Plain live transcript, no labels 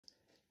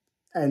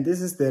And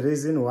this is the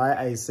reason why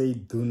I say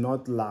do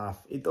not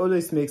laugh. It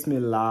always makes me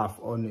laugh,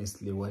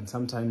 honestly, when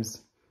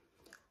sometimes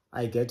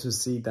I get to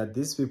see that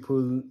these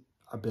people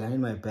are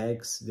behind my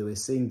backs. They were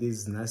saying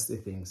these nasty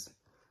things.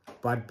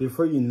 But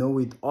before you know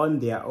it, on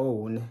their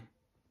own,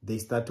 they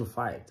start to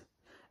fight.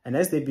 And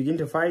as they begin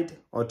to fight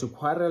or to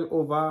quarrel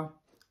over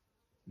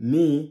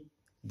me,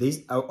 they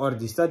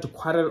start to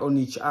quarrel on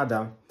each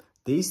other,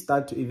 they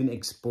start to even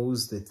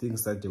expose the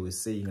things that they were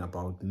saying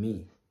about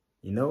me.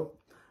 You know,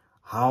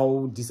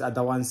 how this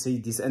other one say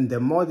this, and the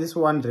more this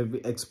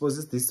one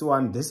exposes this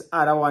one, this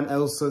other one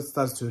also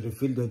starts to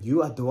reveal that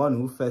you are the one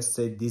who first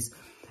said this.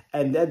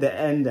 And at the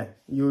end,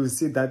 you will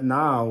see that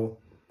now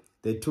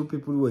the two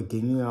people who are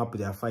ganging up,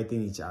 they are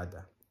fighting each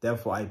other.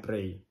 Therefore, I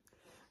pray,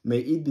 may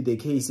it be the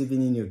case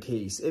even in your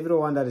case.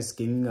 Everyone that is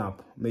ganging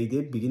up, may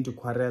they begin to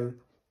quarrel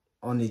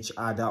on each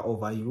other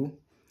over you.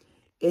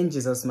 In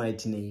Jesus'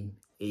 mighty name,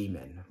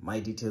 amen. My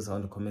details are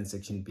on the comment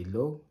section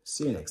below.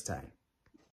 See you next time.